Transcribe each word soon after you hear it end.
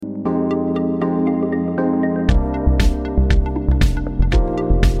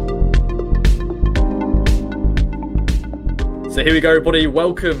So here we go, everybody.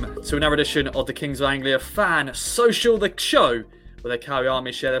 Welcome to another edition of the Kings of Anglia Fan Social, the show where the KOA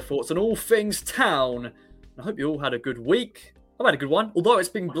Army share their thoughts on all things town. I hope you all had a good week. I've had a good one, although it's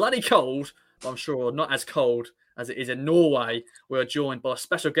been bloody cold. But I'm sure not as cold as it is in Norway. We are joined by a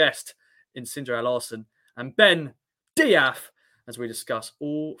special guest in Sindre Larsen and Ben Diaf as we discuss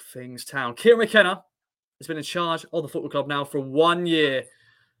all things town. Kieran McKenna has been in charge of the football club now for 1 year.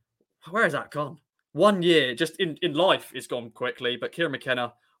 Where has that gone? 1 year, just in life, it's gone quickly. But Kieran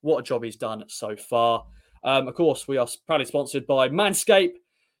McKenna, what a job he's done so far. Of course, we are proudly sponsored by Manscaped.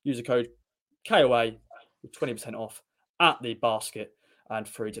 Use the code KOA with 20% off at the basket and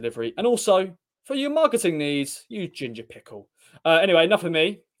free delivery. And also, for your marketing needs, use Ginger Pickle. Anyway, enough of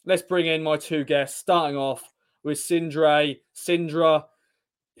me. Let's bring in my two guests, starting off with Sindre. Sindra,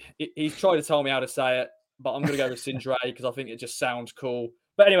 he's tried to tell me how to say it, but I'm going to go with Sindre because I think it just sounds cool.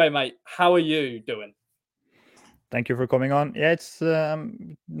 But anyway, mate, how are you doing? Thank you for coming on. Yeah, it's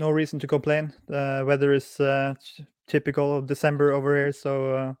no reason to complain. The weather is typical of December over here,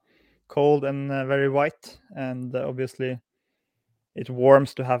 so cold and very white. And obviously, it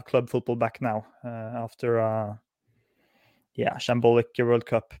warms to have club football back now after shambolic World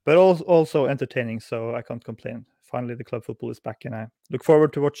Cup, but also entertaining. So I can't complain. Finally, the club football is back, and I look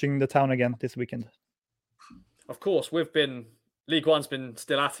forward to watching the town again this weekend. Of course, League One's been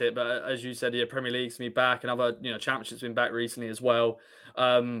still at it, but as you said, Premier League's been back, and other championships been back recently as well.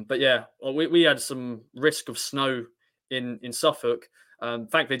 But yeah, we had some risk of snow in Suffolk.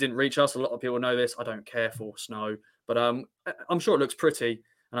 Thankfully, it didn't reach us. A lot of people know this. I don't care for snow, but I'm sure it looks pretty,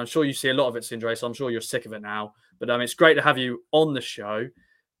 and I'm sure you see a lot of it, Sindre. So I'm sure you're sick of it now. But it's great to have you on the show,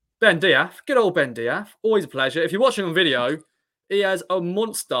 Ben Diaf. Good old Ben Diaf. Always a pleasure. If you're watching on video, he has a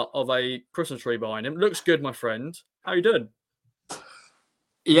monster of a Christmas tree behind him. Looks good, my friend. How are you doing?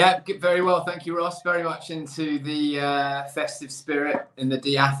 Yeah, very well. Thank you, Ross. Very much into the festive spirit in the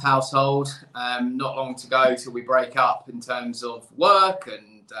Diaf household. Not long to go till we break up in terms of work.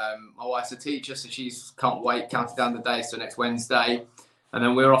 And my wife's a teacher, so she's can't wait, counting down the days till next Wednesday. And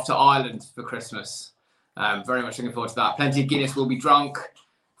then we're off to Ireland for Christmas. Very much looking forward to that. Plenty of Guinness will be drunk.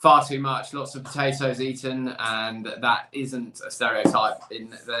 Far too much, lots of potatoes eaten, and that isn't a stereotype.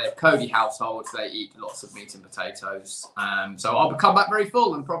 In the Cody household, they eat lots of meat and potatoes. So I'll come back very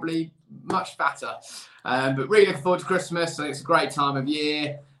full and probably much fatter. But really looking forward to Christmas. So it's a great time of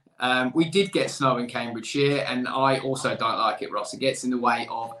year. We did get snow in Cambridgeshire, and I also don't like it, Ross. It gets in the way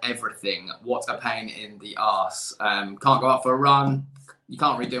of everything. What a pain in the arse. Can't go out for a run. You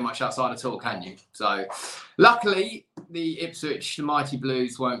can't really do much outside at all, can you? So luckily, the Ipswich, the Mighty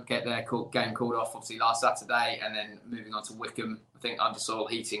Blues, won't get their game called off, obviously, last Saturday. And then moving on to Wickham, I think undersoil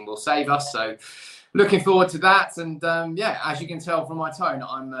heating will save us. So looking forward to that. And as you can tell from my tone,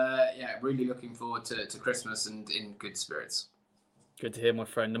 I'm really looking forward to Christmas and in good spirits. Good to hear, my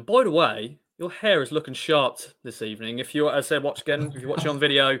friend. And by the way, your hair is looking sharp this evening. If you're watching on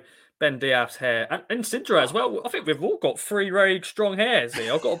video, Ben Diaf's hair, and Sindra as well. I think we've all got three very strong hairs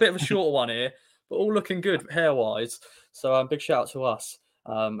here. I've got a bit of a shorter one here, but all looking good hair-wise. So big shout out to us.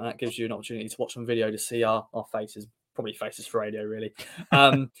 And that gives you an opportunity to watch on video to see our faces, probably faces for radio, really.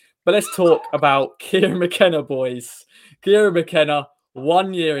 But let's talk about Kieran McKenna, boys. Kieran McKenna,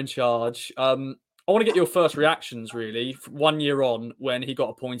 1 year in charge. I want to get your first reactions, really, 1 year on when he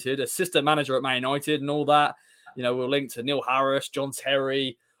got appointed assistant manager at Man United and all that. We'll link to Neil Harris, John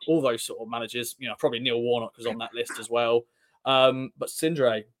Terry, all those sort of managers. Probably Neil Warnock was on that list as well. But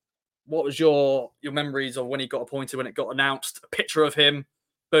Sindre, what was your memories of when he got appointed, when it got announced? A picture of him,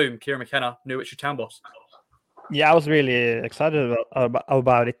 boom, Kieran McKenna, Norwich town boss. Yeah, I was really excited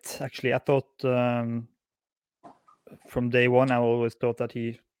about it, actually. I thought from day one, I always thought that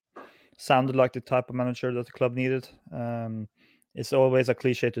he sounded like the type of manager that the club needed. It's always a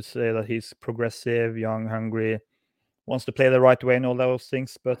cliche to say that he's progressive, young, hungry, wants to play the right way and all those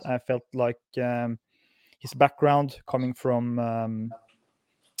things. But I felt like his background coming from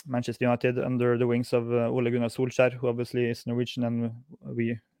Manchester United under the wings of Ole Gunnar Solskjær, who obviously is Norwegian and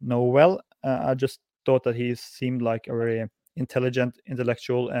we know well. I just thought that he seemed like a very intelligent,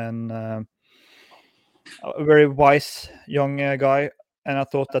 intellectual, and a very wise young guy. And I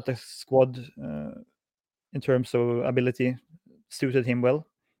thought that the squad, in terms of ability, suited him well.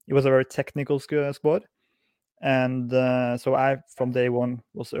 It was a very technical squad. And so I, from day one,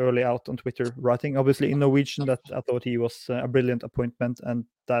 was early out on Twitter writing, obviously in Norwegian, that I thought he was a brilliant appointment and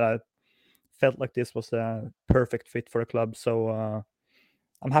that I felt like this was a perfect fit for a club. So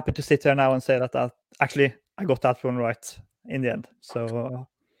I'm happy to sit here now and say that actually I got that one right in the end. So,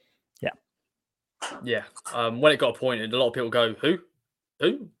 yeah. Yeah. When it got appointed, a lot of people go, who?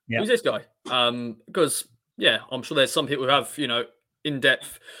 Yeah. Who's this guy? Because Yeah, I'm sure there's some people who have,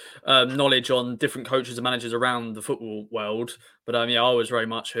 in-depth knowledge on different coaches and managers around the football world. But yeah, I was very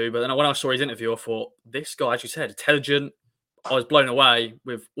much who. But then when I saw his interview, I thought, this guy, as you said, intelligent. I was blown away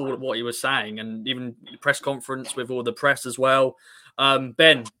with all of what he was saying, and even the press conference with all the press as well.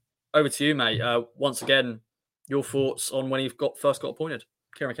 Ben, over to you, mate. Once again, your thoughts on when he first got appointed,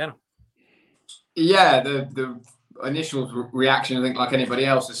 Kieran McKenna. Yeah, the initial reaction, I think, like anybody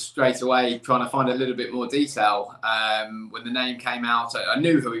else, is straight away trying to find a little bit more detail. When the name came out, I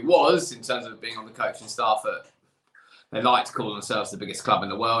knew who he was in terms of being on the coaching staff at. They like to call themselves the biggest club in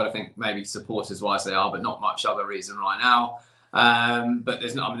the world. I think maybe supporters-wise they are, but not much other reason right now. But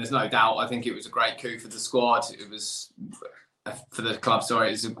there's no doubt. I think it was a great coup for the squad. It was for the club.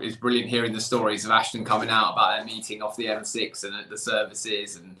 Sorry, it's brilliant hearing the stories of Ashton coming out about their meeting off the M6 and at the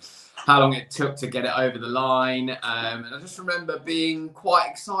services and how long it took to get it over the line. And I just remember being quite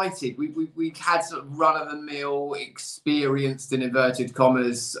excited. We had sort of run-of-the-mill, experienced, in inverted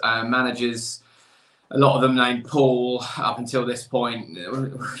commas, managers, a lot of them named Paul up until this point, and it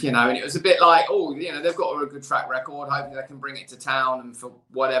was a bit like, they've got a good track record. Hopefully they can bring it to town. And for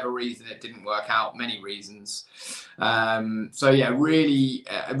whatever reason, it didn't work out. Many reasons. Really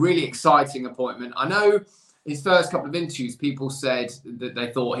exciting appointment. I know his first couple of interviews, people said that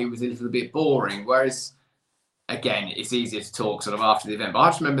they thought he was a little bit boring. Whereas, again, it's easier to talk sort of after the event. But I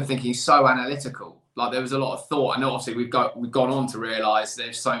just remember thinking he's so analytical. Like there was a lot of thought, and obviously we've gone on to realise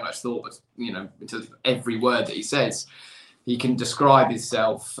there's so much thought, but into every word that he says, he can describe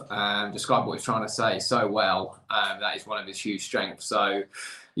himself, describe what he's trying to say so well. That is one of his huge strengths. So,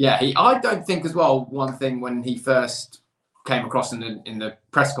 yeah, I don't think as well. One thing when he first came across in the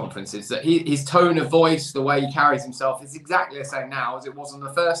press conferences that his tone of voice, the way he carries himself, is exactly the same now as it was on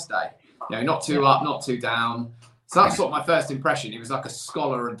the first day. Not too up, not too down. So that's sort of my first impression. He was like a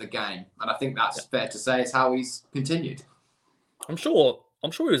scholar of the game, and I think that's fair to say is how he's continued. I'm sure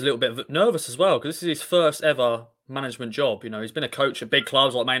he was a little bit nervous as well because this is his first ever management job. He's been a coach at big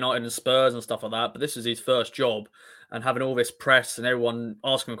clubs like Man United and Spurs and stuff like that, but this is his first job, and having all this press and everyone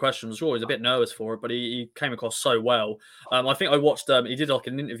asking him questions, I'm sure he's a bit nervous for it, but he came across so well. I think I watched. He did like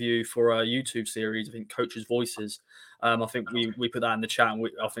an interview for a YouTube series. I think Coaches' Voices. I think we put that in the chat, and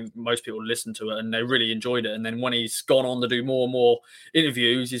I think most people listened to it and they really enjoyed it. And then when he's gone on to do more and more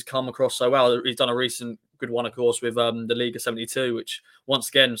interviews, he's come across so well. He's done a recent good one, of course, with the League of 72, which once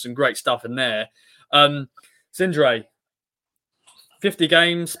again, some great stuff in there. Sindre, 50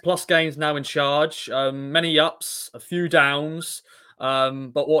 games plus games now in charge. Many ups, a few downs.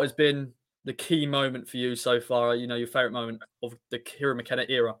 But what has been the key moment for you so far? Your favourite moment of the Kieran McKenna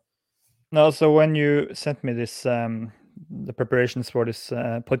era? No, so when you sent me this, the preparations for this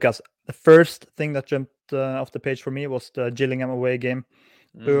podcast, the first thing that jumped off the page for me was the Gillingham away game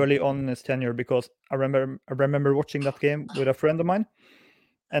early on in his tenure, because I remember watching that game with a friend of mine,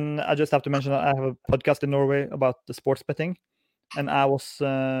 and I just have to mention that I have a podcast in Norway about the sports betting, and I was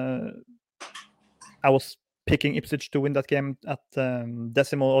picking Ipswich to win that game at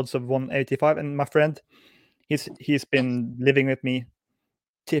decimal odds of 185, and my friend, he's been living with me,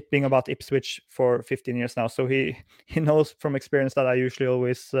 tipping about Ipswich for 15 years now, so he knows from experience that I usually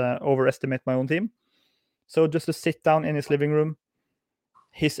always overestimate my own team. So just to sit down in his living room,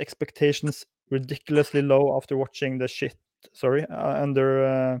 his expectations ridiculously low after watching the shit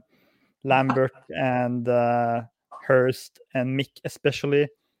under Lambert and Hurst and Mick especially,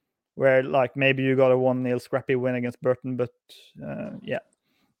 where like maybe you got a 1-0 scrappy win against Burton, but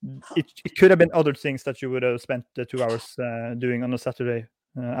it could have been other things that you would have spent the 2 hours doing on a Saturday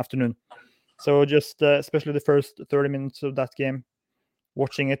afternoon. So just especially the first 30 minutes of that game,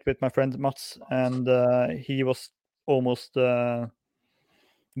 watching it with my friend Mats, and he was almost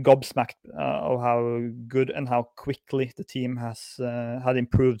gobsmacked of how good and how quickly the team has had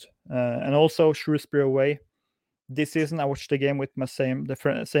improved. And also Shrewsbury away this season, I watched the game with my same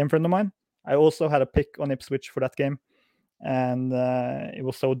friend of mine. I also had a pick on Ipswich for that game, and it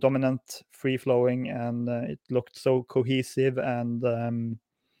was so dominant, free-flowing, and it looked so cohesive. And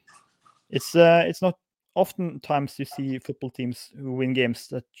it's not oftentimes you see football teams who win games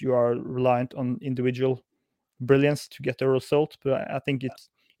that you are reliant on individual brilliance to get the result. But I think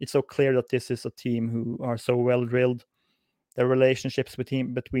it's so clear that this is a team who are so well drilled. The relationships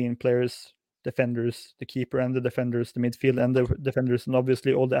between players, defenders, the keeper and the defenders, the midfield and the defenders, and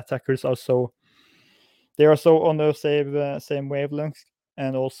obviously all the attackers are so on the same wavelength.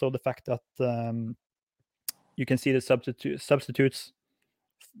 And also the fact that you can see the substitutes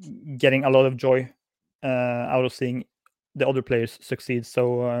getting a lot of joy out of seeing the other players succeed.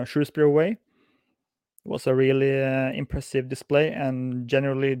 So Shrewsbury away was a really impressive display, and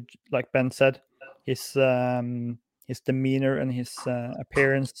generally, like Ben said, his demeanor and his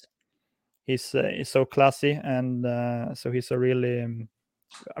appearance. He's so classy, and so he's a really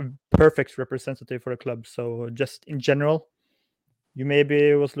a perfect representative for the club. So just in general, you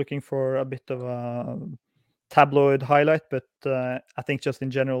maybe was looking for a bit of a tabloid highlight, but I think just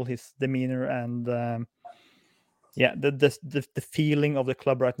in general, his demeanor and the feeling of the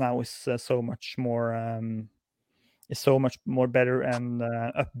club right now is so much more better and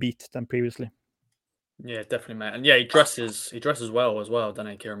upbeat than previously. Yeah, definitely, mate. And yeah, he dresses well as well, doesn't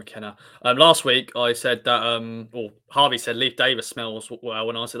he, Kieran McKenna? Last week I said that Harvey said Leif Davis smells well,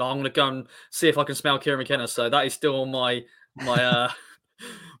 and I said I'm going to go and see if I can smell Kieran McKenna. So that is still on my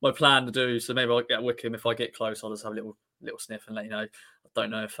my plan to do. So maybe I'll get Wickham if I get close. I'll just have a little sniff and let you know. I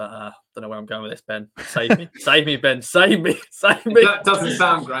don't know if don't know where I'm going with this, Ben. Save me, save me, Ben. Save me. That doesn't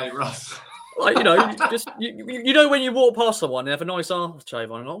sound great, Russ. Like, you know when you walk past someone and have a nice aftershave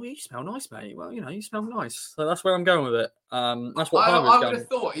on, and oh, you smell nice, mate. Well, you smell nice. So that's where I'm going with it. That's what I would have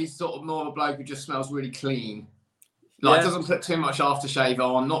thought he's sort of more of a bloke who just smells really clean. Like, doesn't put too much aftershave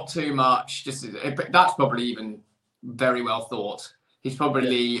on, not too much. That's probably even very well thought. He's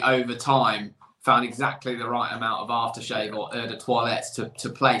probably over time found exactly the right amount of aftershave or eau de toilette to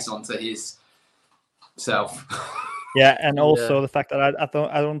place onto his self. Yeah, and also the fact that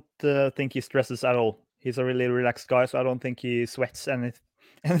I don't think he stresses at all. He's a really relaxed guy, so I don't think he sweats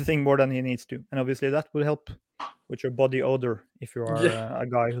anything more than he needs to. And obviously that will help with your body odor if you are a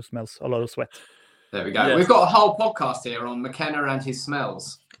guy who smells a lot of sweat. There we go. Yeah. We've got a whole podcast here on McKenna and his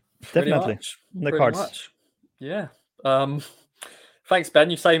smells. Definitely. The cards. Much. Yeah. Thanks, Ben.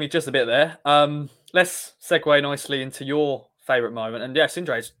 You saved me just a bit there. Let's segue nicely into your favourite moment. And yeah,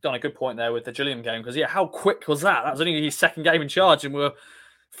 Sindre's done a good point there with the Gillingham game, because how quick was that? That was only his second game in charge, and we're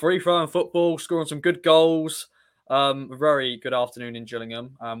free-throwing football, scoring some good goals. Very good afternoon in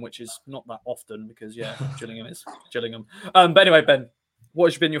Gillingham, which is not that often because Gillingham is Gillingham. But anyway, Ben,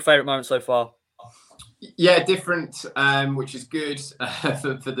 what has been your favourite moment so far? Yeah, different, which is good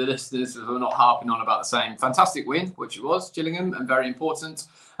for the listeners who are not harping on about the same. Fantastic win, which it was, Gillingham, and very important.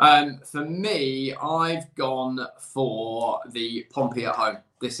 For me, I've gone for the Pompey at home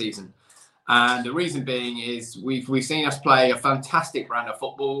this season. And the reason being is we've seen us play a fantastic brand of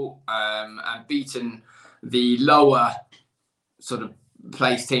football and beaten the lower sort of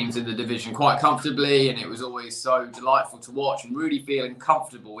place teams in the division quite comfortably. And it was always so delightful to watch and really feeling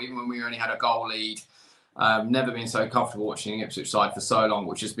comfortable, even when we only had a goal lead. Never been so comfortable watching Ipswich side for so long,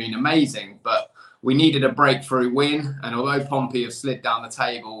 which has been amazing. But we needed a breakthrough win. And although Pompey have slid down the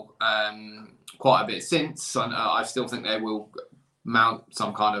table quite a bit since, I still think they will mount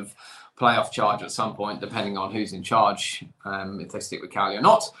some kind of playoff charge at some point, depending on who's in charge, if they stick with Cowley or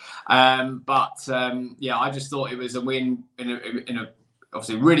not. I just thought it was a win in a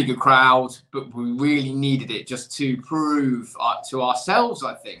obviously really good crowd, but we really needed it just to prove to ourselves,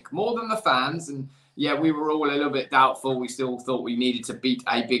 I think, more than the fans. And yeah, we were all a little bit doubtful. We still thought we needed to beat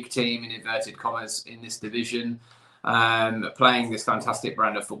a big team, in inverted commas, in this division, playing this fantastic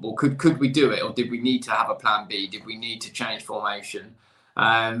brand of football. Could we do it, or did we need to have a plan B? Did we need to change formation?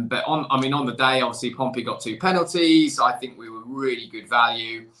 But on the day, obviously Pompey got 2 penalties. I think we were really good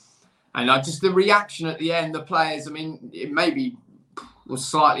value, and just the reaction at the end, the players. I mean, it maybe was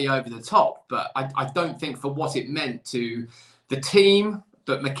slightly over the top, but I don't think for what it meant to the team.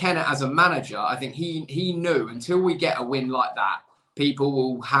 But McKenna as a manager, I think he knew until we get a win like that, people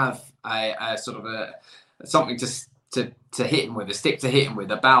will have a sort of something to hit him with, a stick to hit him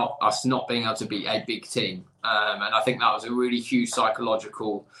with about us not being able to beat a big team. And I think that was a really huge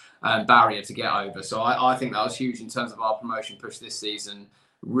psychological barrier to get over. So I think that was huge in terms of our promotion push this season.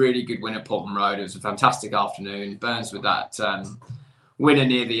 Really good win at Portman Road. It was a fantastic afternoon. Burns with that winner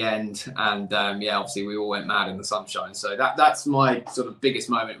near the end, and obviously we all went mad in the sunshine. So that's my sort of biggest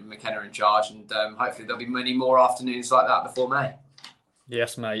moment with McKenna in charge, and hopefully there'll be many more afternoons like that before May.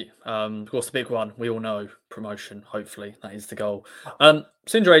 Yes, mate. Of course, the big one, we all know, promotion. Hopefully that is the goal.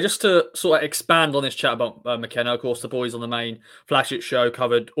 Sindre, just to sort of expand on this chat about McKenna, of course the boys on the main flagship show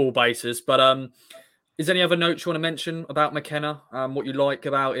covered all bases, but is there any other notes you want to mention about McKenna, what you like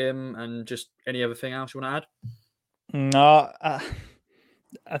about him, and just any other thing else you want to add? No,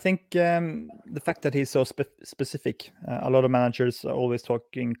 I think the fact that he's so specific, a lot of managers are always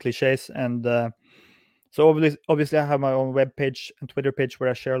talking cliches, and so obviously I have my own web page and Twitter page where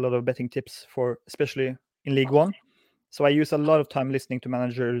I share a lot of betting tips for, especially in League One. So I use a lot of time listening to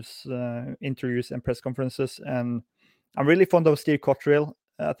managers' interviews and press conferences, and I'm really fond of Steve Cottrell.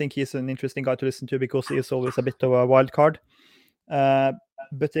 I think he's an interesting guy to listen to because he is always a bit of a wild card.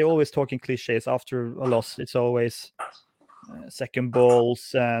 But they're always talking cliches after a loss. It's always second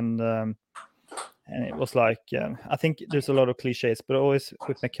balls and And it was like, I think there's a lot of cliches, but always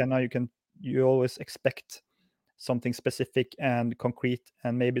with McKenna, you always expect something specific and concrete,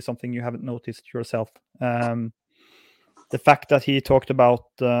 and maybe something you haven't noticed yourself. The fact that he talked about,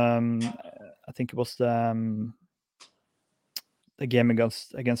 I think it was the game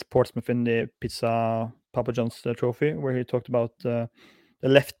against Portsmouth in the Papa John's trophy, where he talked about the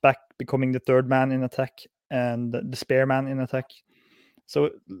left back becoming the third man in attack and the spare man in attack.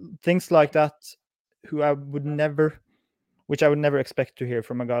 So things like that, which I would never expect to hear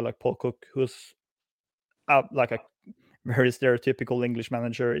from a guy like Paul Cook, who's like a very stereotypical English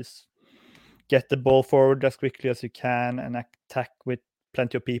manager, is get the ball forward as quickly as you can and attack with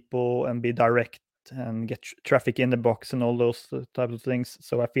plenty of people and be direct and get traffic in the box and all those types of things.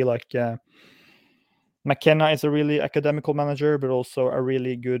 So I feel like McKenna is a really academical manager, but also a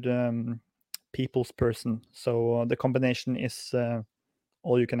really good people's person. So the combination is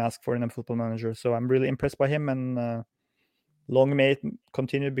all you can ask for in a football manager. So I'm really impressed by him, and long may it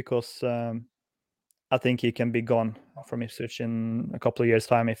continue, because I think he can be gone from Ipswich in a couple of years'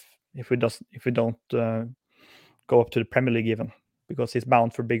 time if we don't go up to the Premier League even, because he's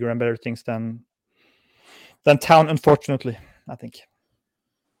bound for bigger and better things than Town, unfortunately, I think.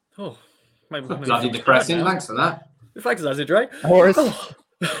 Oh, bloody depressing. Thanks for that. Thanks, Dre.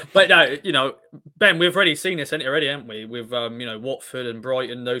 But no, Ben, we've already seen this already, haven't we? With Watford and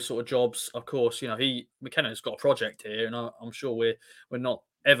Brighton, those sort of jobs. Of course, McKenna's got a project here, and I'm sure we're not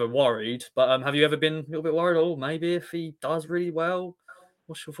ever worried. But have you ever been a little bit worried? Or maybe if he does really well,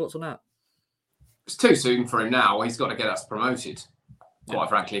 what's your thoughts on that? It's too soon for him now. He's got to get us promoted. Quite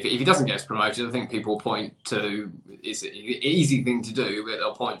frankly, if he doesn't get us promoted, I think people point to, it's an easy thing to do, but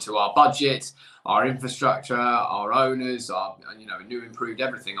they'll point to our budget, our infrastructure, our owners, our new improved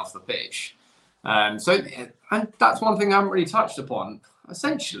everything off the pitch. And that's one thing I haven't really touched upon.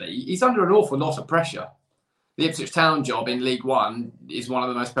 Essentially, he's under an awful lot of pressure. The Ipswich Town job in League One is one of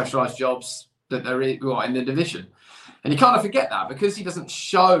the most pressurised jobs that there is in the division, and you kind of forget that because he doesn't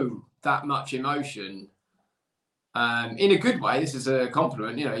show that much emotion. In a good way, this is a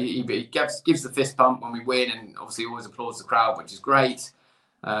compliment. He gives the fist pump when we win, and obviously always applauds the crowd, which is great.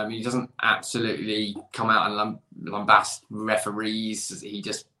 He doesn't absolutely come out and lambast referees. He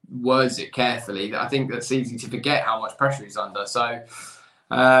just words it carefully. I think that's easy to forget how much pressure he's under. So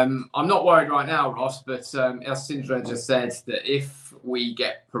I'm not worried right now, Ross, but as Sindra just said, that if we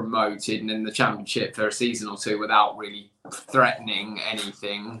get promoted and in the Championship for a season or two without really threatening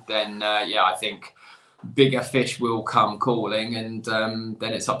anything, then I think bigger fish will come calling, and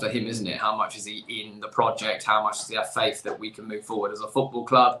then it's up to him, isn't it? How much is he in the project? How much does he have faith that we can move forward as a football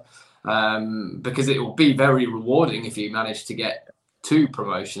club? Because it will be very rewarding if he managed to get 2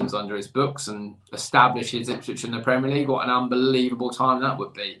 promotions under his books and establishes Ipswich in the Premier League. What an unbelievable time that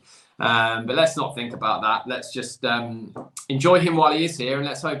would be. But let's not think about that. Let's just enjoy him while he is here, and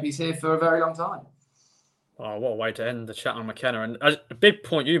let's hope he's here for a very long time. Oh, what a way to end the chat on McKenna. And a big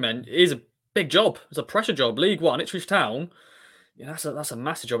point you meant is a big job. It's a pressure job. League One, Ipswich Town. Yeah, that's a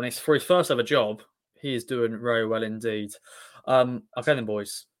massive job. And for his first ever job, he is doing very well indeed. Okay then,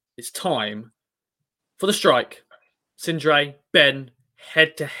 boys. It's time for the strike. Sindre, Ben,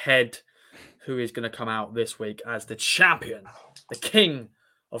 head to head. Who is going to come out this week as the champion, the king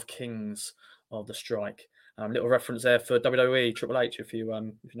of kings of the strike? Little reference there for WWE Triple H, if you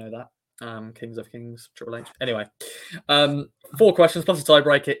know that. Kings of Kings, Triple H. Anyway, 4 questions plus a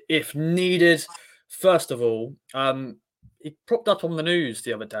tiebreaker if needed. First of all, he propped up on the news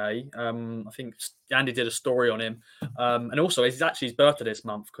the other day. I think Andy did a story on him. And also, it's actually his birthday this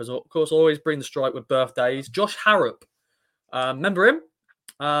month, because, of course, I always bring the strike with birthdays. Josh Harrop. Remember him?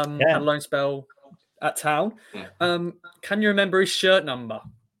 Had a loan spell at Town. Yeah. Can you remember his shirt number?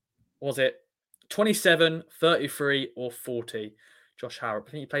 Was it 27, 33, or 40? Josh Harrop.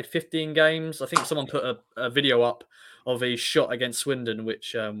 I think he played 15 games. I think someone put a video up of his shot against Swindon,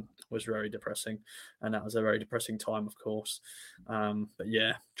 which was very depressing. And that was a very depressing time, of course. But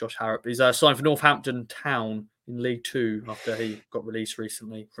yeah, Josh Harrop. He's signed for Northampton Town in League 2 after he got released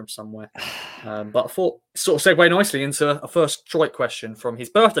recently from somewhere. But I thought sort of segue nicely into a first strike question from his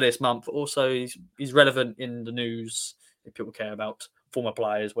birthday this month. Also, he's relevant in the news if people care about former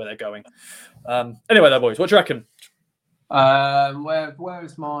players, where they're going. Anyway, though, boys, what do you reckon? Where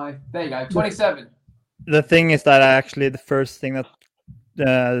is my... There you go, 27. The thing is that the first thing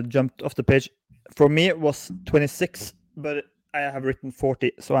that jumped off the page, for me it was 26, but I have written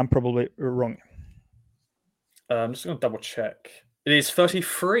 40, so I'm probably wrong. I'm just going to double check. It is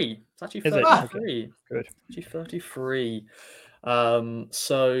 33. It's actually 33. Okay. Good. Actually 33.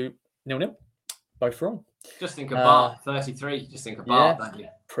 So 0-0. Both wrong. Just think of Bart, 33. Just think of Bart, don't you?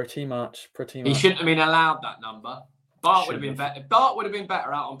 Pretty much. He shouldn't have been allowed that number. Bart would have been better. Bart would have been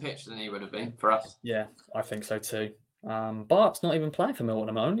better out on pitch than he would have been for us. Yeah, I think so too. Bart's not even playing for Milton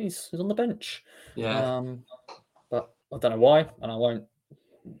at the moment. He's on the bench. Yeah. But I don't know why, and I won't.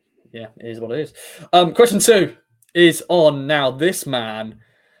 Yeah, it is what it is. Question 2 is on now. This man,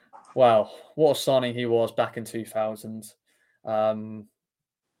 wow, what a signing he was back in 2000.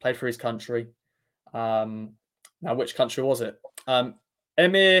 Played for his country. Now, which country was it?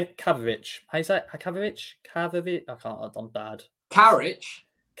 Emir Kavavic. How you say it? Kavavic? Kavavic? I can't. I'm bad. Carriage.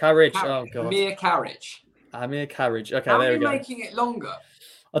 Oh god. Amir Carriage. Amir Carriage. Okay, How there are we you go. making it longer?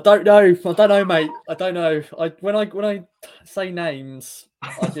 I don't know, mate. I don't know. When I say names, I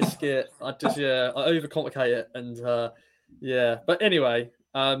overcomplicate it, and yeah. But anyway,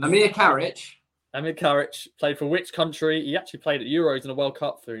 Amir Carriage. Amir Karic played for which country? He actually played at Euros and a World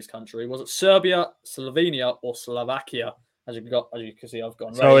Cup for his country. Was it Serbia, Slovenia, or Slovakia? As you can see, I've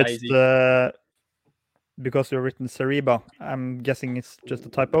gone. So very it's lazy. Because you've written Sariba. I'm guessing it's just a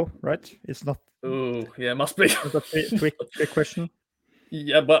typo, right? It's not. Oh, yeah, must be. Quick question.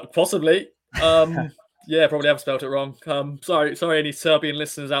 Yeah, but possibly. Yeah, probably have spelled it wrong. Sorry, any Serbian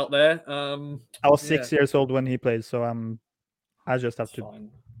listeners out there. I was 6 years old when he played, so I just have to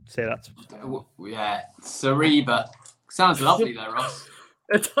say that. Yeah, Sariba. Sounds lovely though, Ross.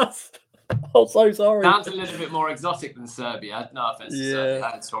 It does. I'm so sorry. Sounds a little bit more exotic than Serbia. No offense to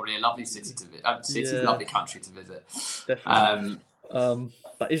Serbia. It's probably a lovely city to visit. Lovely country to visit. Definitely.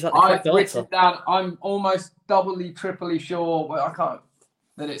 But is that the I've correct answer? written down. I'm almost doubly, triply sure. Well, I can't.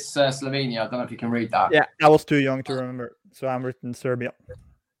 That it's Slovenia. I don't know if you can read that. Yeah, I was too young to remember, so I'm written Serbia.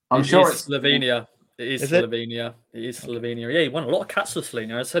 I'm sure it's Slovenia. It is Slovenia. It is Slovenia. Yeah, he won a lot of caps for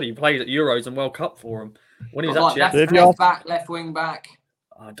Slovenia. I said he played at Euros and World Cup for him. When he was left wing back.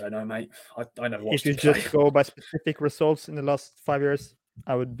 I don't know, mate. I never watched. If you just go by specific results in the last 5 years,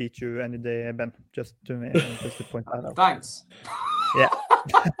 I would beat you any day, Ben. Just to point that out. Thanks. Yeah.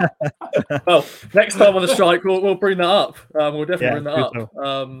 Well, next time on the strike, we'll bring that up. We'll definitely bring that up.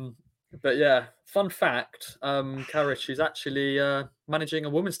 So. But yeah, fun fact: Karic is actually managing a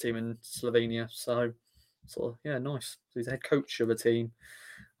women's team in Slovenia. So yeah, nice. So he's the head coach of a team.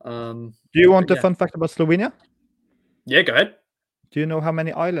 Do you want a fun fact about Slovenia? Yeah, go ahead. Do you know how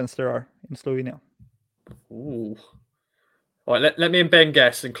many islands there are in Slovenia? Ooh. All right, let me and Ben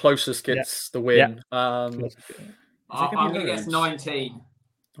guess, and closest gets the win. I'm going to guess 19.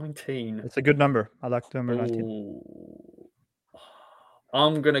 19. It's a good number. I like the number 19.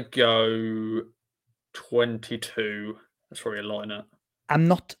 I'm going to go 22. That's probably a line. I'm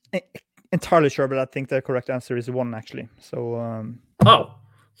not entirely sure, but I think the correct answer is 1, actually. So.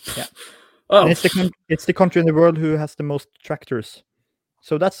 Yeah. Oh. And it's the country in the world who has the most tractors.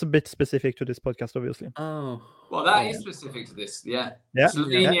 So that's a bit specific to this podcast, obviously. Oh. Well, that is specific to this, yeah. Yeah.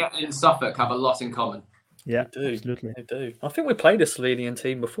 Slovenia and Suffolk have a lot in common. Yeah, they do. Absolutely. They do. I think we played a Slovenian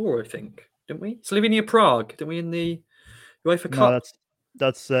team before, I think. Didn't we? Slovenia Prague. Didn't we in the UEFA Cup? No,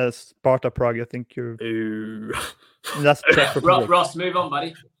 that's Sparta Prague, I think. Ooh. That's Ross, move on,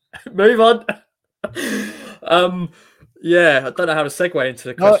 buddy. Move on. Yeah, I don't know how to segue into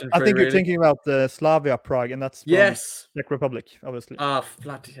the question. I think you're thinking about Slavia Prague, and that's Czech Republic, obviously.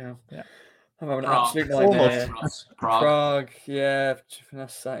 Bloody hell. Yeah. I'm having an absolute nightmare. Prague. Yeah.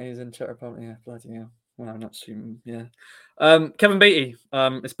 That is in Czech Republic. Yeah, bloody hell. Well, not assuming, yeah. Kevin Beattie,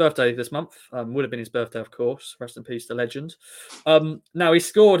 his birthday this month. Would have been his birthday, of course. Rest in peace, the legend. Now, he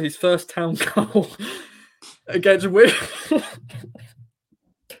scored his first town goal against Wigan.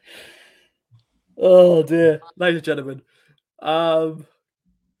 Oh, dear. Ladies and gentlemen.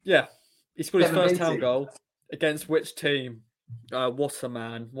 Yeah, he scored his first town goal against which team? What a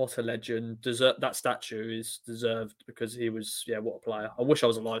man, what a legend. That statue is deserved because he was, what a player. I wish I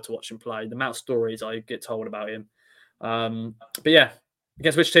was alive to watch him play. The amount of stories I get told about him. But yeah,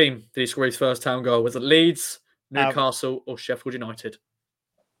 against which team did he score his first town goal? Was it Leeds, Newcastle, or Sheffield United?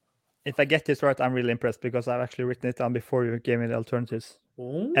 If I get this right, I'm really impressed because I've actually written it down before you gave me the alternatives.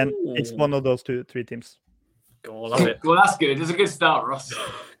 Ooh. And it's one of those 3 teams. God, I love it. Well, that's good. It's a good start, Ross.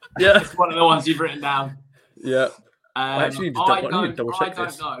 Yeah. It's one of the ones you've written down. Yeah. I don't know.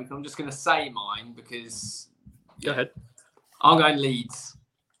 This. I'm just going to say mine because... Go ahead. I'm going Leeds.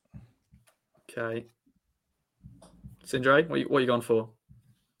 Okay. Sindre, what are you going for?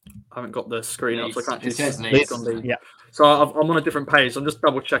 I haven't got the screen up, so I can't just Leeds. On Leeds. Yeah. So I'm on a different page. So I'm just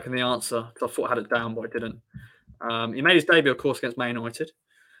double checking the answer because I thought I had it down, but I didn't. He made his debut, of course, against Man United.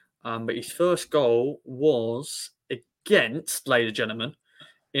 But his first goal was against, ladies and gentlemen,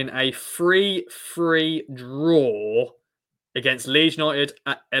 in a 3-3 draw against Leeds United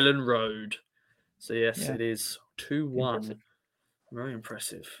at Ellen Road. So yes, Yeah. it is 2-1. Impressive. Very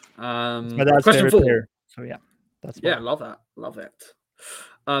impressive. My dad's Question favorite 4. player. So yeah, that's Yeah, why. love that. Love it.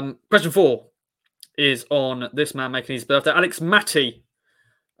 Question 4 is on this man making his birthday, Alex Matty.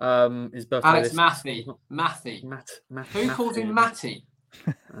 His birthday. Alex Mathy. Who calls him Matty?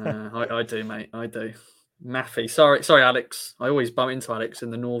 I do, mate. I do. Mathy. Sorry, Alex. I always bump into Alex in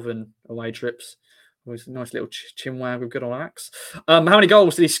the northern away trips. Always a nice little chin wag with good old Alex. How many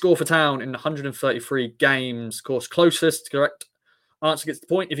goals did he score for Town in 133 games? Of course, closest correct answer gets the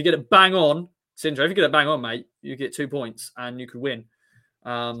point. If you get it bang on, Sindra, if you get it bang on, mate, you get 2 points and you could win.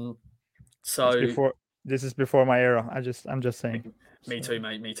 This is before my era. I'm just saying. Me too,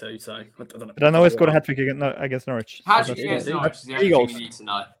 mate. Me too. So, but I know he scored a hat trick against Norwich. Hat trick against Norwich is the only thing you need to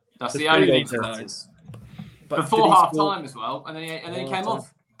know. That's the only thing that matters. Before half time as well, and then he came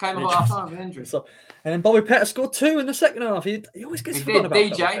off. Came off half time with an injury. And then Bobby Pettis scored 2 in the second half. He always gets forgotten about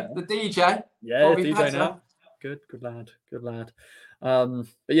the DJ. Yeah, Bobby DJ Pettis. Now. Good lad.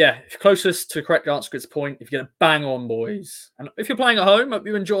 But yeah, if closest to the correct answer gets a point. If you get a bang on, boys. And if you're playing at home, hope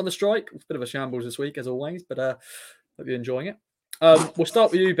you're enjoying the strike. It's a bit of a shambles this week, as always, but hope you're enjoying it. We'll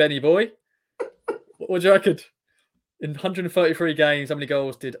start with you, Benny boy. What do you reckon? In 133 games, how many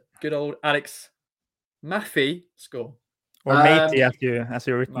goals did good old Alex Maffey score? Or Matey, as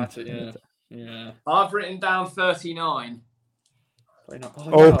you written. Matey, yeah. I've written down 39. No,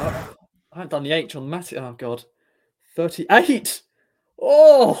 I haven't done the H on Matty. Oh, God. 38.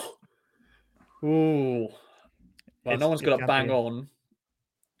 Oh. Ooh. Well, no one's got a bang on.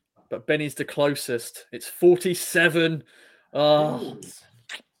 But Benny's the closest. It's 47. Oh.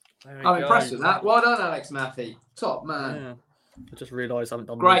 I'm impressed with that. Well done, Alex Matthew. Top man. Yeah. I just realised I haven't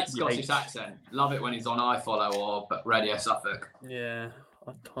done great Scottish accent. Love it when he's on iFollow or Radio Suffolk. Yeah.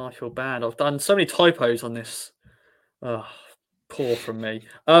 I feel bad. I've done so many typos on this. Oh, poor from me.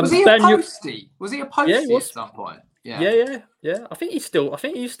 Was he a postie? Was he a postie at some point? Yeah. I think he's still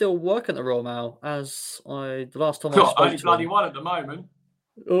working at the Royal Mail the last time I spoke only to bloody him. one at the moment.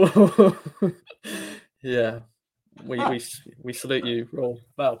 Yeah. We salute you, Royal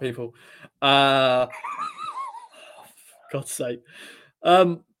Mail people. God's sake.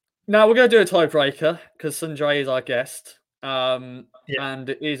 Now we're going to do a tiebreaker because Sundray is our guest. And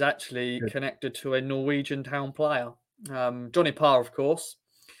it is actually connected to a Norwegian Town player. Johnny Parr, of course.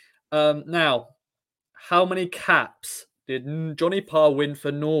 Now, how many caps did Johnny Parr win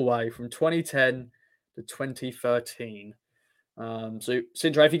for Norway from 2010 to 2013? So,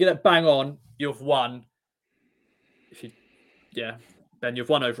 Sindra, if you get it bang on, you've won. Ben, you've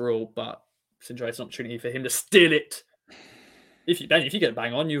won overall, but Sindra, it's an opportunity for him to steal it. If you get it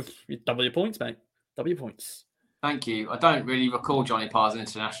bang on, you double your points, mate. Double your points. Thank you. I don't really recall Johnny Parr's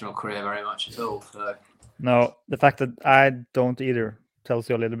international career very much at all. So. No, the fact that I don't either tells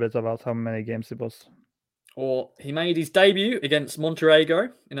you a little bit about how many games it was. Or he made his debut against Montenegro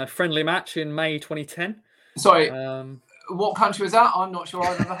in a friendly match in May 2010. Sorry, what country was that? I'm not sure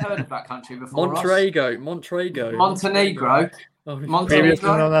I've ever heard of that country before. Montenegro. Previously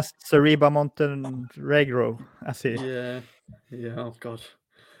known as Sariba Montenegro. I see. Yeah. Oh God.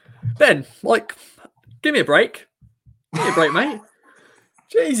 Ben, give me a break. Give me a break, mate.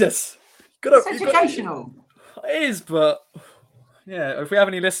 Jesus. It's educational. It is, but yeah. If we have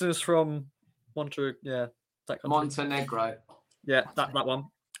any listeners from Montenegro, yeah, that one.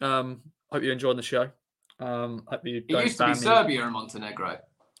 Hope you're enjoying the show. Hope you. It used to be Serbia and Montenegro.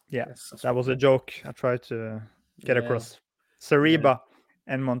 Yeah, that was a joke I tried to get across. Sariba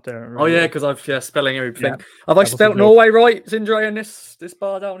and Montenegro. Oh yeah, because I've spelling everything. Yeah. Have I spelled Norway right, Sindre, in this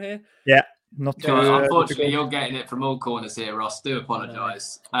bar down here? Yeah. Not too. Unfortunately, you're getting it from all corners here, Ross. Do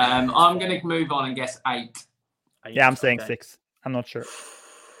apologise. I'm going to move on and guess 8. Yeah, I'm saying 6. I'm not sure.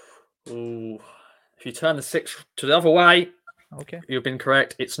 Ooh. If you turn the 6 to the other way, okay, you've been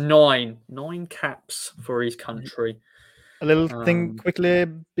correct. It's 9. 9 caps for his country. A little thing quickly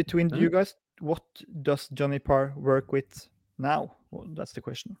between you guys. What does Johnny Parr work with now? Well, that's the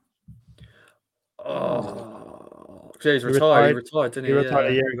question. He's retired. He retired, didn't he? He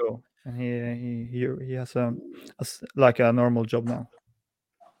retired a year ago. And he has a normal job now.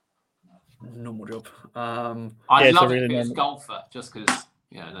 Normal job. I'd love it if he was a golfer, just because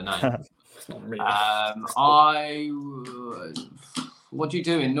the name. It's not really. What do you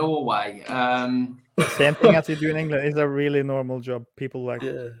do in Norway? Same thing as you do in England. It's a really normal job. People like.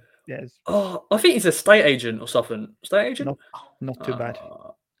 Yeah. Oh, I think he's a estate agent or something. Estate agent? Not too bad.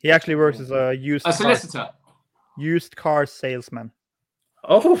 He actually works as a solicitor. Used car salesman.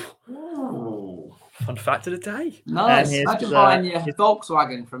 Oh, fun fact of the day. Nice. Imagine buying your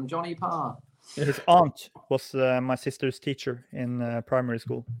Volkswagen from Johnny Parr. His aunt was my sister's teacher in primary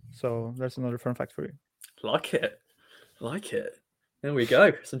school. So there's another fun fact for you. Like it. There we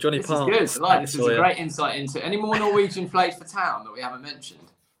go. Some Johnny This Park. is good. This is a great insight into any more Norwegian flags for town that we haven't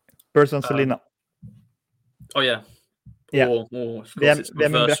mentioned. Person Selina. Oh yeah. Yeah. Of course it's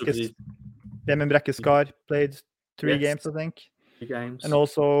reverse with the Vemund Brekkeskar played 3 games, I think. 3 games. And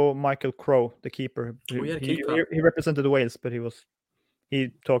also Michael Crowe, the keeper. He represented Wales, but he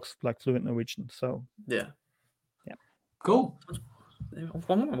talks like fluent Norwegian. So yeah. Cool. I want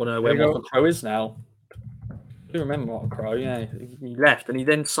to know where Michael Crowe is now. I do remember Michael Crowe. Yeah, he left and he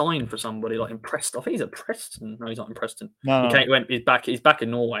then signed for somebody like in Preston. I think he's at Preston. No, he's not in Preston. He's back. He's back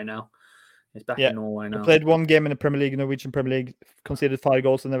in Norway now. He played 1 game in the Premier League, Norwegian Premier League, conceded 5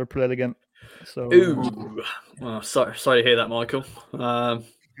 goals and never played again. So, well, sorry to hear that, Michael. Hope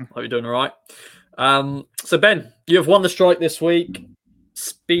you're doing all right. So Ben, you have won the strike this week.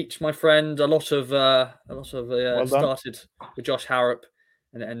 Speech, my friend. A lot of started with Josh Harrop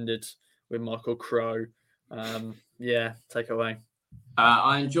and it ended with Michael Crowe. Take it away.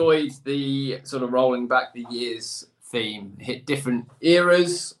 I enjoyed the sort of rolling back the years theme. Hit different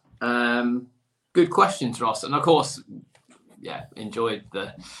eras. Good questions, Ross, and of course, enjoyed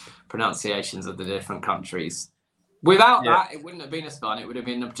the pronunciations of the different countries. Without that, it wouldn't have been as fun. It would have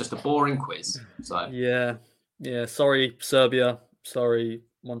been just a boring quiz. So sorry Serbia, sorry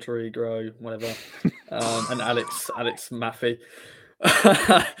Montenegro, whatever, and Alex Maffey.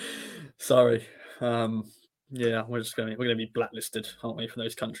 Sorry. We're gonna be blacklisted, aren't we, from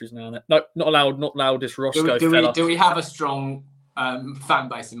those countries now? No, not allowed. This Roscoe fella. Do we have a strong fan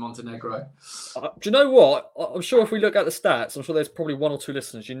base in Montenegro? Do you know what? I'm sure if we look at the stats, I'm sure there's probably 1 or 2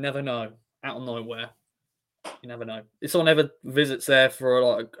 listeners. You never know. Out of nowhere. You never know. If someone ever visits there for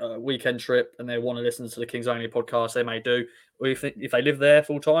like a weekend trip and they want to listen to the Kings Only podcast, they may do. Or if they live there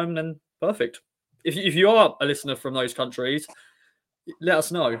full time, then perfect. If you are a listener from those countries, let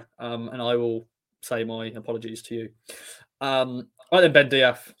us know, and I will say my apologies to you. Right then, Ben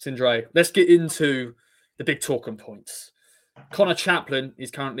Diaf, Sindre. Let's get into the big talking points. Connor Chaplin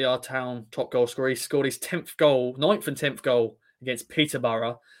is currently our town top goal scorer. He scored his 9th and 10th goal against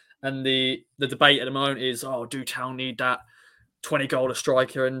Peterborough. And the debate at the moment is, do town need that 20-goaler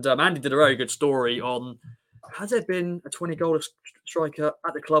striker? And Andy did a very good story on, has there been a 20-goaler striker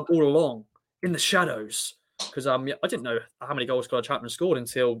at the club all along, in the shadows? Because I didn't know how many goals Connor Chaplin scored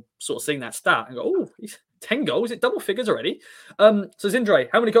until sort of seeing that stat and go, he's 10 goals, is it double figures already? So Sindre,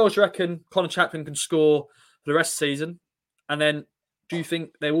 how many goals do you reckon Connor Chaplin can score for the rest of the season? And then do you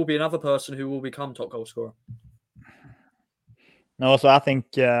think there will be another person who will become top goal scorer? No, so I think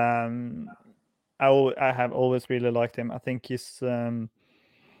I have always really liked him. I think he's,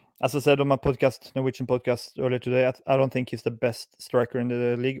 as I said on my Norwegian podcast earlier today, I don't think he's the best striker in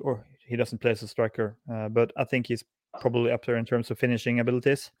the league, or he doesn't play as a striker, but I think he's probably up there in terms of finishing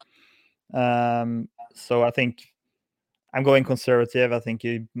abilities. So I think I'm going conservative. I think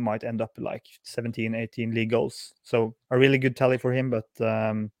he might end up like 17, 18 league goals. So a really good tally for him. But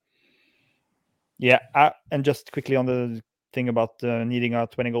and just quickly on the thing about needing a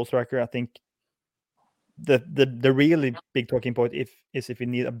 20-goal striker, I think the really big talking point is if you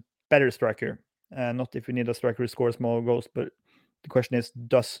need a better striker, not if you need a striker who scores more goals. But the question is,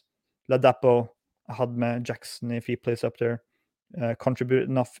 does Ladapo, Hadme, Jackson, if he plays up there, contribute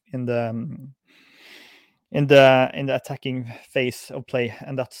enough in the attacking phase of play?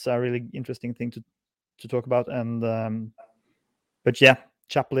 And that's a really interesting thing to talk about. And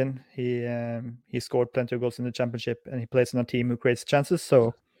Chaplin, he scored plenty of goals in the championship, and he plays in a team who creates chances.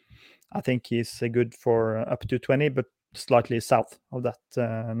 So I think he's good for up to 20, but slightly south of that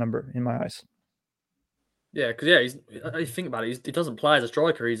number in my eyes. Yeah, because you think about it, he doesn't play as a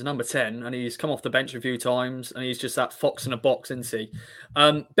striker. He's a number 10, and he's come off the bench a few times, and he's just that fox in a box, isn't he?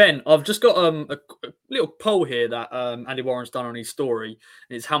 Ben, I've just got a little poll here that Andy Warren's done on his story.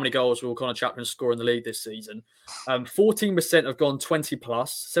 It's how many goals will Connor Chaplin score in the league this season? 14% have gone 20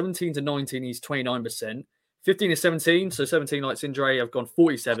 plus. 17 to 19, he's 29%. 15 to 17, so 17 like Sindre, have gone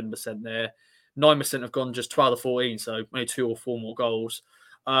 47% there. 9% have gone just 12 to 14, so only 2 or 4 more goals.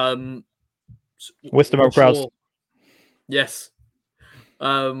 Wisdom of crowds. Yes.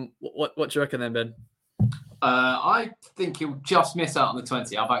 What do you reckon then, Ben? I think he'll just miss out on the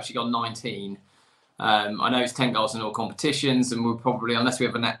 20. I've actually got 19. I know it's 10 goals in all competitions, and we'll probably, unless we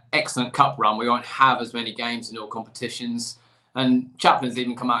have an excellent cup run, we won't have as many games in all competitions. And Chaplin's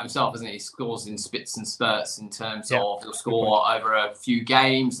even come out himself, hasn't he? He scores in spits and spurts in terms of he'll score over a few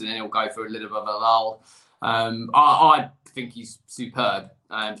games, and then he'll go for a little bit of a lull. I think he's superb.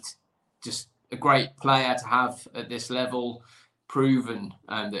 Just a great player to have at this level. proven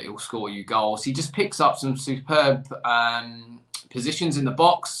that he'll score you goals. He just picks up some superb positions in the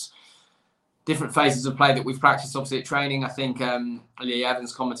box, different phases of play that we've practiced obviously at training. I think Lee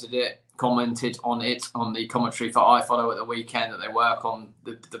Evans commented on it on the commentary for iFollow at the weekend, that they work on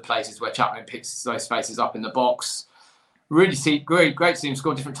the places where Chaplin picks those spaces up in the box. Really great to see him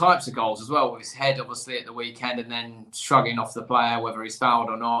score different types of goals as well, with his head obviously at the weekend and then shrugging off the player, whether he's fouled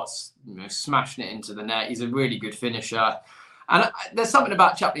or not, smashing it into the net. He's a really good finisher. And there's something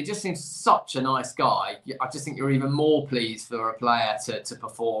about Chaplin. He just seems such a nice guy. I just think you're even more pleased for a player to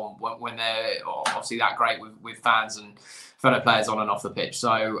perform when they're obviously that great with fans and fellow players on and off the pitch.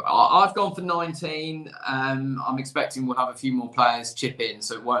 So I've gone for 19. I'm expecting we'll have a few more players chip in,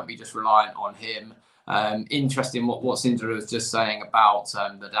 so it won't be just reliant on him. Interesting what Sindra was just saying about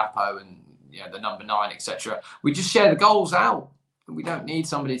the Dapo and the number 9, etc. We just share the goals out. We don't need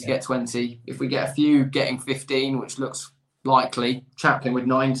somebody to get 20. If we get a few getting 15, which looks likely, Chaplin with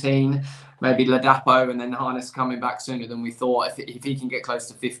 19, maybe Ladapo, and then Harness coming back sooner than we thought. If he can get close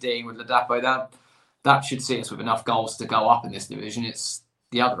to 15 with Ladapo, that should see us with enough goals to go up in this division. It's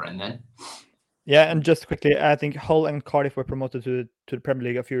the other end then. Yeah, and just quickly, I think Hull and Cardiff were promoted to the Premier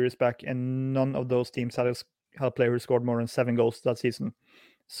League a few years back, and none of those teams had a player who scored more than 7 goals that season.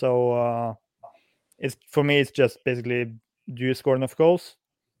 So for me, it's just basically, do you score enough goals?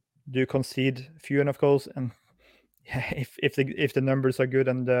 Do you concede few enough goals? And if the numbers are good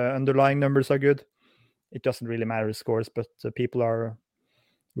and the underlying numbers are good, it doesn't really matter the scores. But people are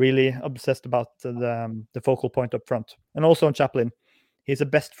really obsessed about the focal point up front. And also on Chaplin, he's a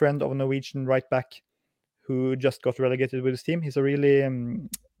best friend of a Norwegian right back who just got relegated with his team. He's a really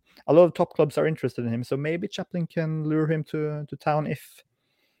a lot of top clubs are interested in him. So maybe Chaplin can lure him to town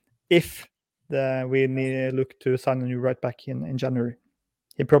if we need look to sign a new right back in January.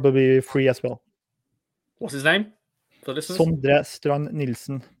 He'll probably be free as well. What's his name for listeners? Sondre Strand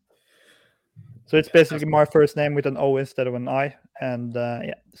Nilsen. So it's basically my first name with an O instead of an I. And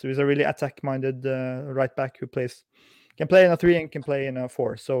so he's a really attack-minded right back who can play in a 3 and can play in a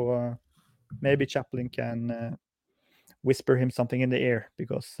 4. So maybe Chaplin can whisper him something in the ear,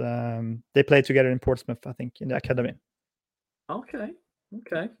 because they played together in Portsmouth, I think, in the academy. Okay.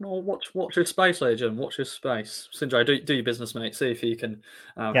 Well, watch your space, ladies and watch your space. Sindre, do your business, mate. See if you can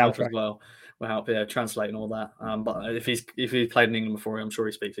help as well. We'll help translate and all that. But if he's played in England before, I'm sure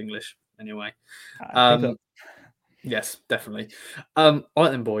he speaks English anyway. I think so. Yes, definitely. All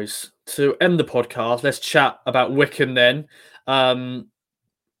right then, boys. To end the podcast, let's chat about Wycombe then. It's gonna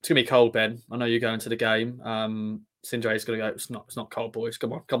be cold, Ben. I know you're going to the game. Sindre's going to go, it's not cold, boys.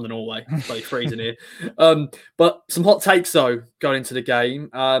 Come on, come to Norway. It's bloody freezing here. But some hot takes, though, going into the game.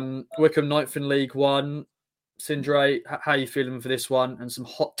 Wycombe 9th in League One. Sindre, how are you feeling for this one? And some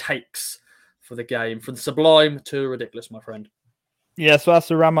hot takes for the game. From the sublime to ridiculous, my friend. Yeah, so I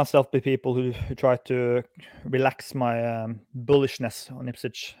surround myself with people who try to relax my bullishness on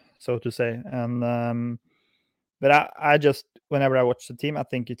Ipswich, so to say. And but I just, whenever I watch the team, I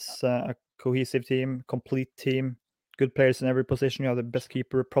think it's a cohesive team, complete team, good players in every position. You have the best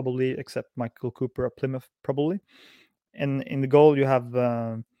keeper probably, except Michael Cooper at Plymouth probably. And in the goal, you have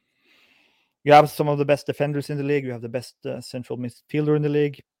some of the best defenders in the league. You have the best central midfielder in the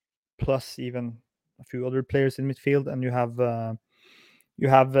league, plus even a few other players in midfield, and you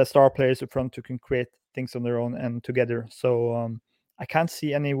have star players up front who can create things on their own and together. So I can't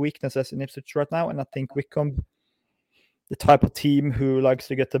see any weaknesses in Ipswich right now, and I think Wycombe, the type of team who likes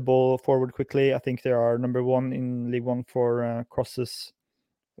to get the ball forward quickly. I think they are number 1 in League One for crosses,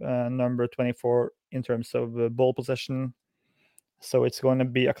 number 24 in terms of ball possession. So it's going to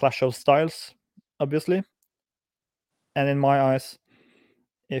be a clash of styles, obviously. And in my eyes,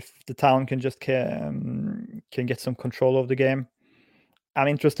 if the town can just can get some control of the game, I'm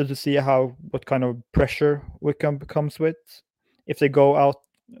interested to see what kind of pressure Wycombe comes with. If they go out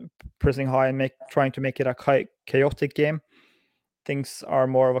pressing high and trying to make it a chaotic game, things are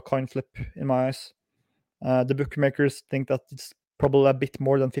more of a coin flip in my eyes. The bookmakers think that it's probably a bit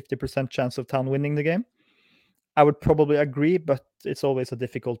more than 50% chance of Town winning the game. I would probably agree, but it's always a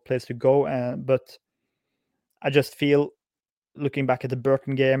difficult place to go. But I just feel, looking back at the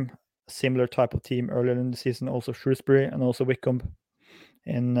Burton game, similar type of team earlier in the season, also Shrewsbury and also Wycombe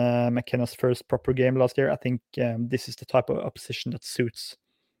in McKenna's first proper game last year. I think this is the type of opposition that suits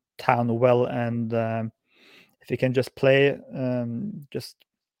Town well, and if you can just play, just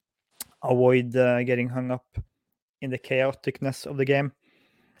avoid getting hung up in the chaoticness of the game,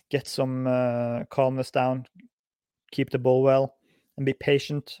 get some calmness down, keep the ball well, and be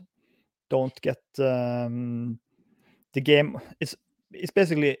patient. Don't get the game. It's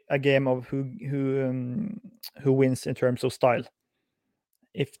basically a game of who wins in terms of style.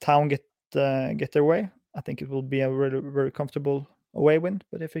 if Town get their way, I think it will be a very, very comfortable away win.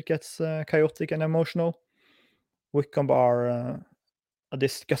 But if it gets chaotic and emotional, Wycombe are a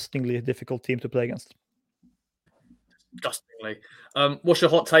disgustingly difficult team to play against. Disgustingly. What's your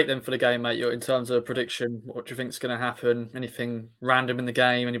hot take then for the game, mate? In terms of prediction, what do you think is going to happen? Anything random in the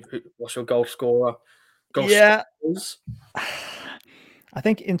game? What's your goal scorer? Scorers? I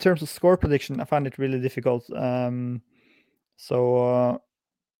think in terms of score prediction, I find it really difficult.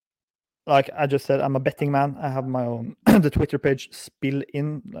 Like I just said, I'm a betting man. I have my own the Twitter page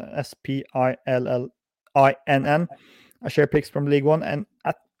Spillinn, Spillinn. I share picks from League One, and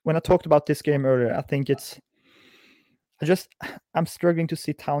when I talked about this game earlier, I think I'm struggling to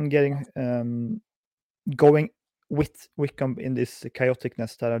see Town getting going with Wycombe in this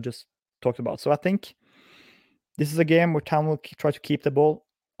chaoticness that I just talked about. So I think this is a game where Town will try to keep the ball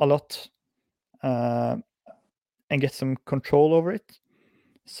a lot and get some control over it.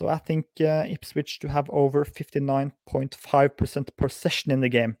 So I think Ipswich to have over 59.5% possession in the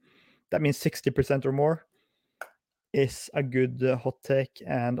game. That means 60% or more is a good hot take,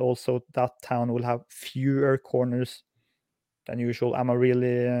 and also that Town will have fewer corners than usual. I'm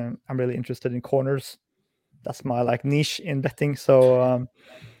really interested in corners. That's my niche in betting. So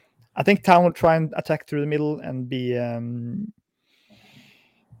I think Town will try and attack through the middle and be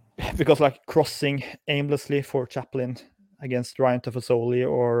because crossing aimlessly for Chaplin against Ryan Tafasoli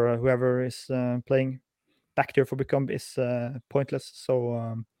or whoever is playing back there for Wycombe is pointless.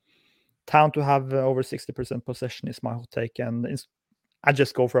 So Town to have over 60% possession is my hot take, and I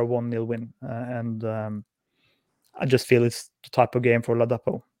just go for a 1-0 win. And I just feel it's the type of game for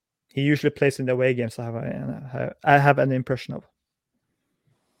Ladapo. He usually plays in the away games. I have an impression of.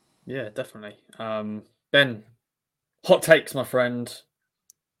 Yeah, definitely. Ben, hot takes, my friend.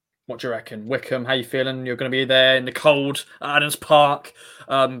 What do you reckon? Wycombe, how you feeling? You're going to be there in the cold at Adams Park.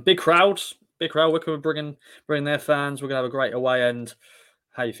 Big crowd. Wycombe are bringing their fans. We're going to have a great away end.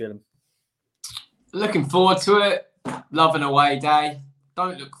 How you feeling? Looking forward to it. Love an away day.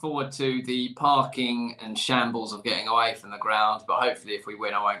 Don't look forward to the parking and shambles of getting away from the ground, but hopefully if we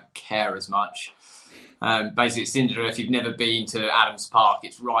win, I won't care as much. Basically, Cinder, if you've never been to Adams Park,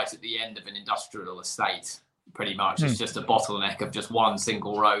 it's right at the end of an industrial estate, pretty much. It's just a bottleneck of just one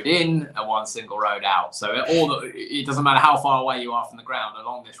single road in and one single road out. So it doesn't matter how far away you are from the ground,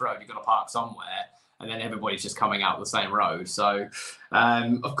 along this road, you've got to park somewhere, and then everybody's just coming out the same road. So,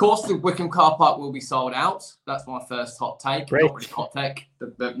 of course, the Wycombe car park will be sold out. That's my first hot take. Great. Not really hot take,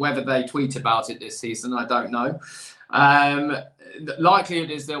 but whether they tweet about it this season, I don't know. The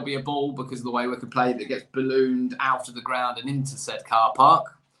likelihood is there'll be a ball because of the way Wycombe play that gets ballooned out of the ground and into said car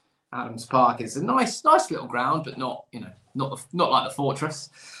park. Adams Park is a nice little ground, but not like the Fortress.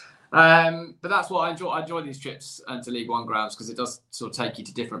 But that's what I enjoy. I enjoy these trips to League One grounds because it does sort of take you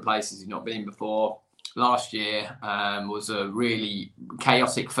to different places you've not been before. Last year was a really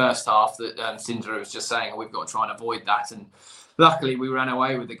chaotic first half that Cinder was just saying, we've got to try and avoid that. And luckily, we ran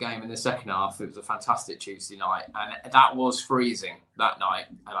away with the game in the second half. It was a fantastic Tuesday night, and that was freezing that night.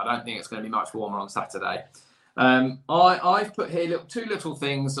 And I don't think it's going to be much warmer on Saturday. I've put here two little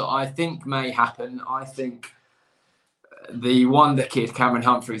things that I think may happen. I think the wonder kid Cameron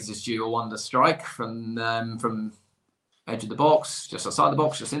Humphreys is due a wonder strike from edge of the box, just outside the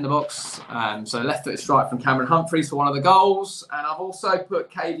box, just in the box. So left-footed strike from Cameron Humphreys for one of the goals. And I've also put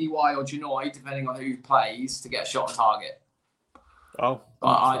KDY or Genoy, depending on who plays, to get a shot on target. Oh,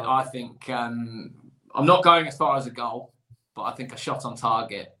 I think I'm not going as far as a goal, but I think a shot on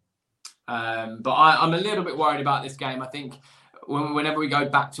target. But I'm a little bit worried about this game. I think whenever we go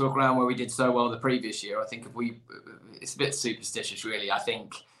back to a ground where we did so well the previous year, I think it's a bit superstitious, really. I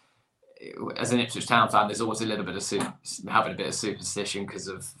think as an Ipswich Town fan, there's always a little bit of having a bit of superstition because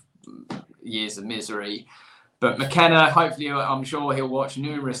of years of misery. But McKenna, hopefully, I'm sure he'll watch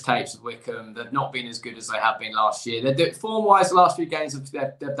numerous tapes of Wycombe. They've not been as good as they have been last year. Form-wise, the last few games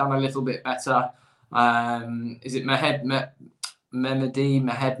they've done a little bit better. Is it Mehmeti?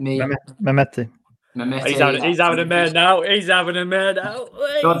 He's having a mare now.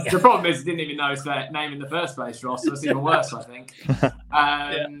 The problem is he didn't even know his name in the first place, Ross. So it's even worse, I think.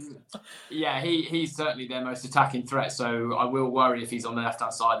 He's certainly their most attacking threat. So I will worry if he's on the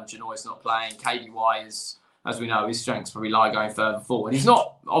left-hand side and Genoy's not playing. KDY is, as we know, his strengths probably lie going further forward. He's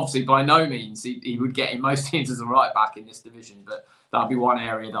not, obviously, by no means. He would get in most teams as a right back in this division, but that'd be one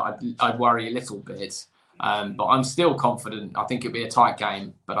area that I'd worry a little bit. But I'm still confident. I think it'll be a tight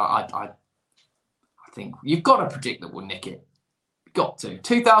game, but I think you've got to predict that we'll nick it. Got to.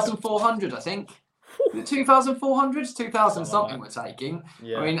 2,400, I think. 2,400? 2,000 something we're taking.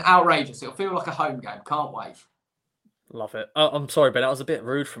 Yeah. I mean, outrageous. It'll feel like a home game. Can't wait. Love it. I'm sorry, Ben. That was a bit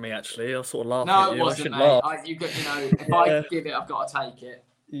rude for me, actually. I was sort of laughing No, at it you. wasn't, mate. Laugh. If I give it, I've got to take it.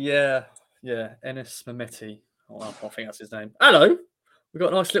 Yeah. Ennis Mehmeti. Oh, I think that's his name. Hello. We've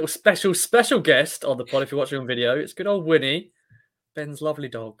got a nice little special guest on the pod if you're watching on video. It's good old Winnie, Ben's lovely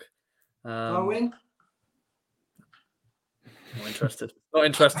dog. Do I win? Not interested. Not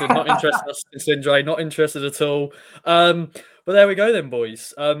interested. Sindre. Not interested at all. But there we go then,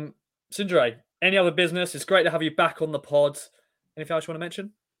 boys. Sindre, any other business? It's great to have you back on the pod. Anything else you want to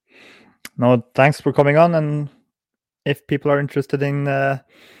mention? No, thanks for coming on. And if people are interested in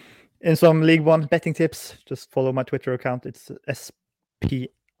some League One betting tips, just follow my Twitter account. It's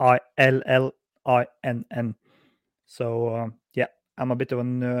SPILLINN. So I'm a bit of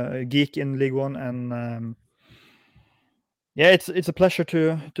a geek in League One, and it's a pleasure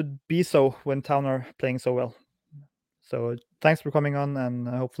to be so when Town are playing so well. So thanks for coming on, and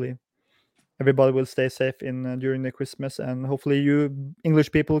hopefully everybody will stay safe during the Christmas, and hopefully you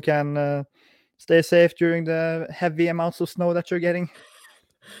English people can stay safe during the heavy amounts of snow that you're getting,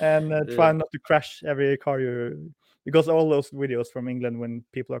 and try not to crash every car because all those videos from England when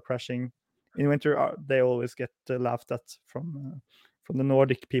people are crashing in winter, they always get laughed at from the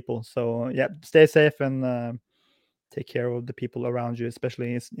Nordic people. So stay safe and take care of the people around you,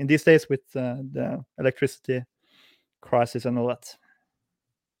 especially in these days with the electricity crisis and all that.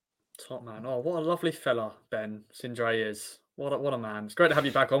 Top man. Oh, what a lovely fella Ben Sindre is. What a man. It's great to have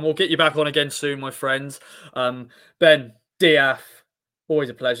you back on. We'll get you back on again soon, my friends. Ben, Diaf, always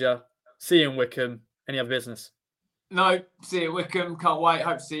a pleasure. See you in Wickham. Any other business? No, see you at Wickham. Can't wait.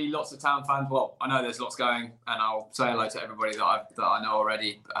 Hope to see lots of Town fans. Well, I know there's lots going, and I'll say hello to everybody that I know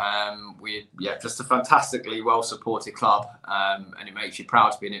already. We're just a fantastically well supported club, and it makes you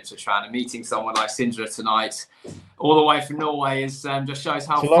proud to be an Ipswich fan. And meeting someone like Sindre tonight, all the way from Norway, is just shows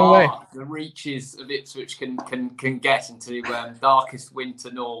how far the reaches of Ipswich can get into darkest winter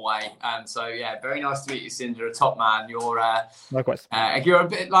Norway. Very nice to meet you, Sindre. A top man. You're likewise. You're a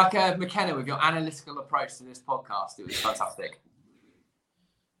bit like McKenna with your analytical approach to this podcast. It was fantastic.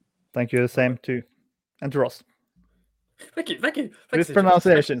 Thank you. The same to Ross. Thank you. With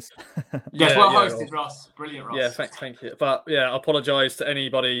pronunciations. Yes, well hosted, Ross. Brilliant, Ross. Yeah, thank you. But I apologise to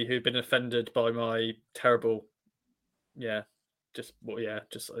anybody who'd been offended by my terrible. But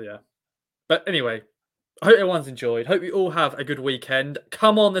anyway, I hope everyone's enjoyed. Hope you all have a good weekend.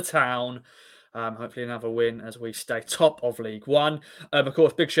 Come on the Town. Hopefully another win as we stay top of League One. Of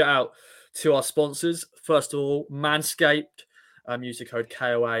course, big shout out to our sponsors. First of all, Manscaped. Use the code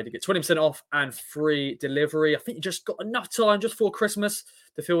KOA to get 20% off and free delivery. I think you just got enough time just for Christmas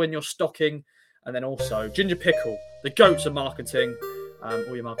to fill in your stocking. And then also Ginger Pickle, the goats of marketing.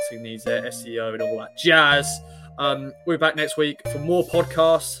 All your marketing needs there, SEO and all that jazz. We'll be back next week for more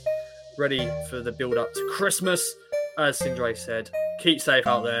podcasts, ready for the build up to Christmas. As Sindre said, keep safe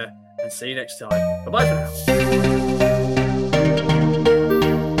out there and see you next time. Bye-bye for now.